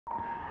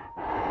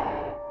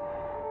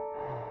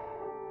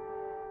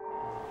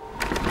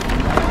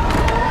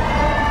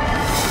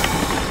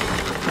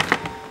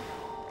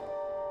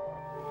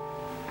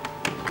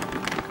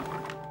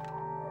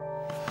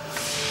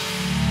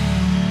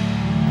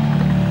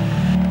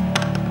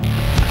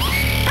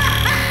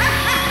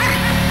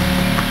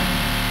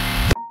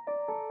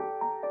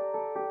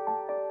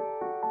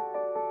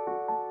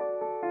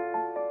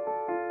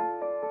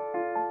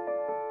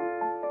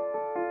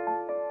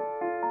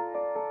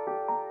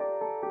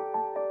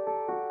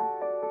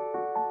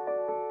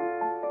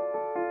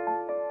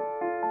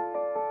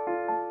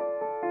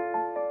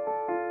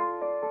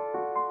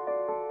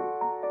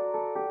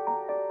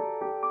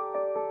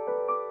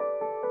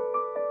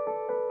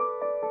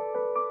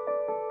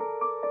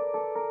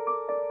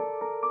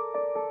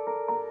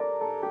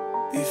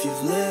If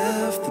you've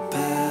left the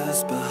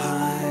past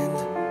behind,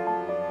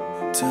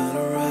 turn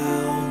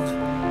around.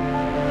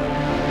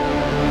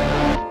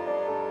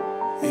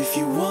 If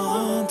you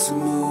want to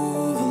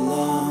move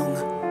along,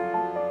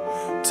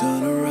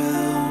 turn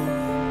around.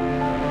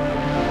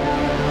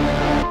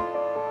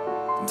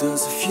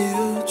 Does the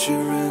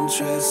future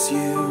interest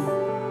you?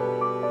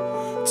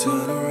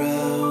 Turn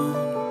around.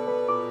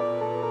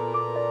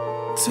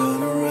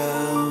 Turn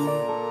around.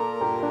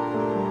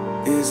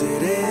 Is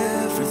it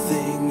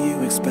everything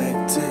you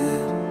expected?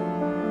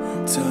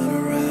 Turn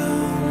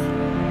around.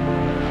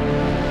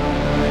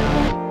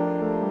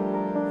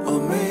 Or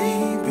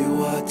maybe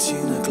what you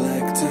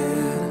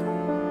neglected?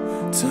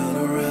 Turn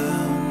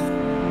around.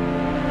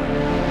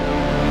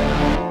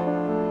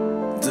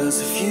 Does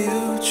the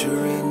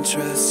future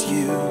interest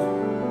you?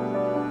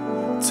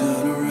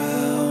 Turn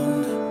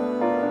around.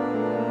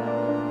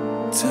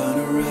 Turn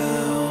around.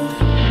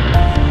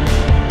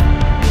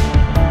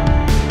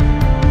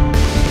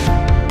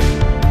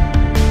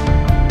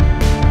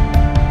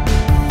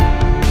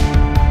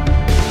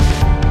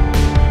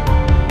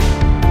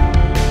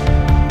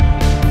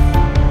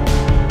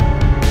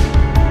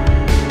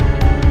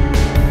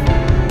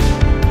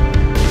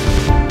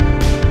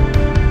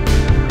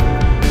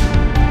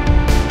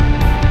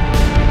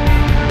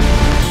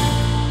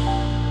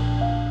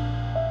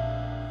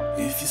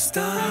 If you're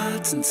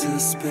starting to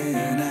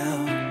spin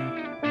out,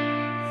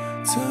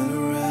 turn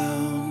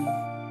around.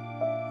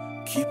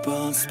 Keep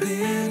on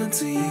spinning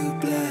till you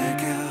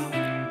black out.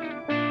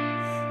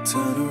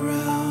 Turn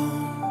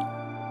around.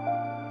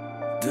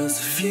 Does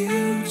the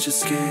future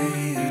scare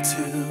you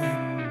too?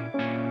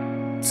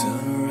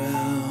 Turn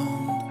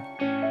around.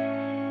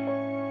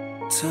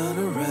 Turn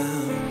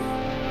around.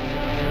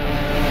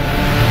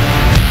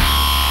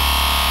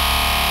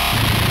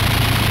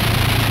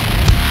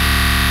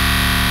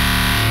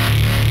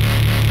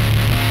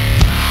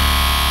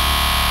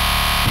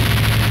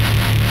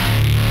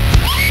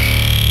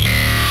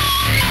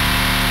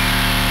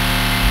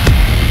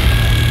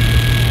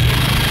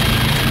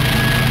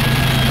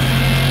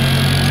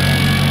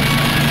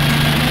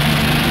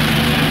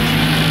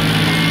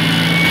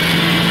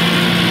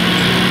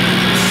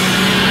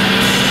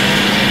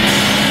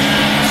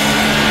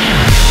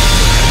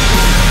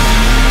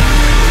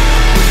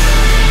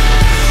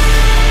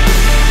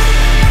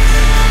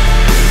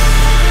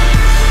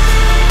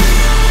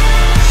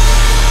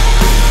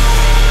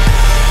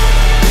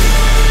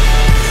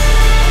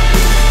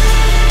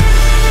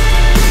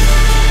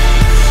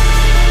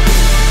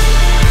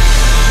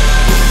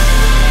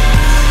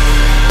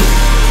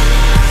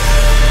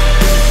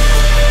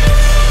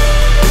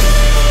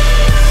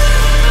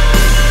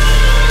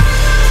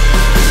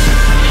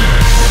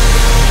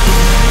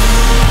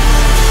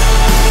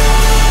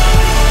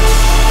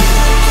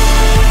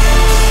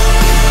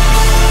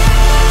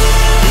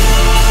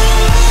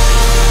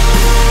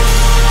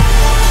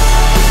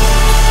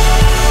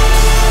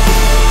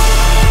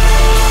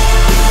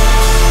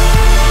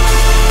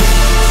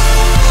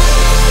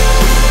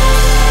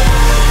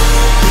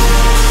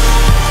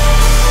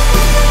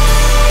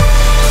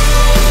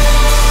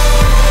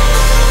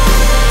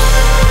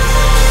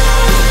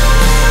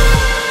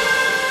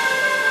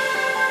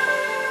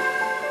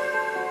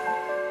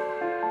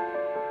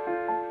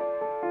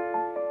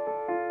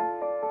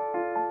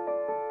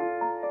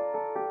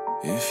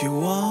 If you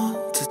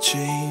want to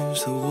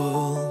change the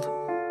world,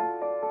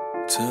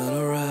 turn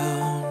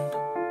around.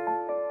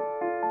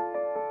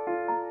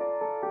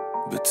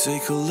 But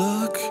take a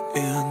look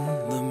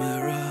in the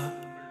mirror.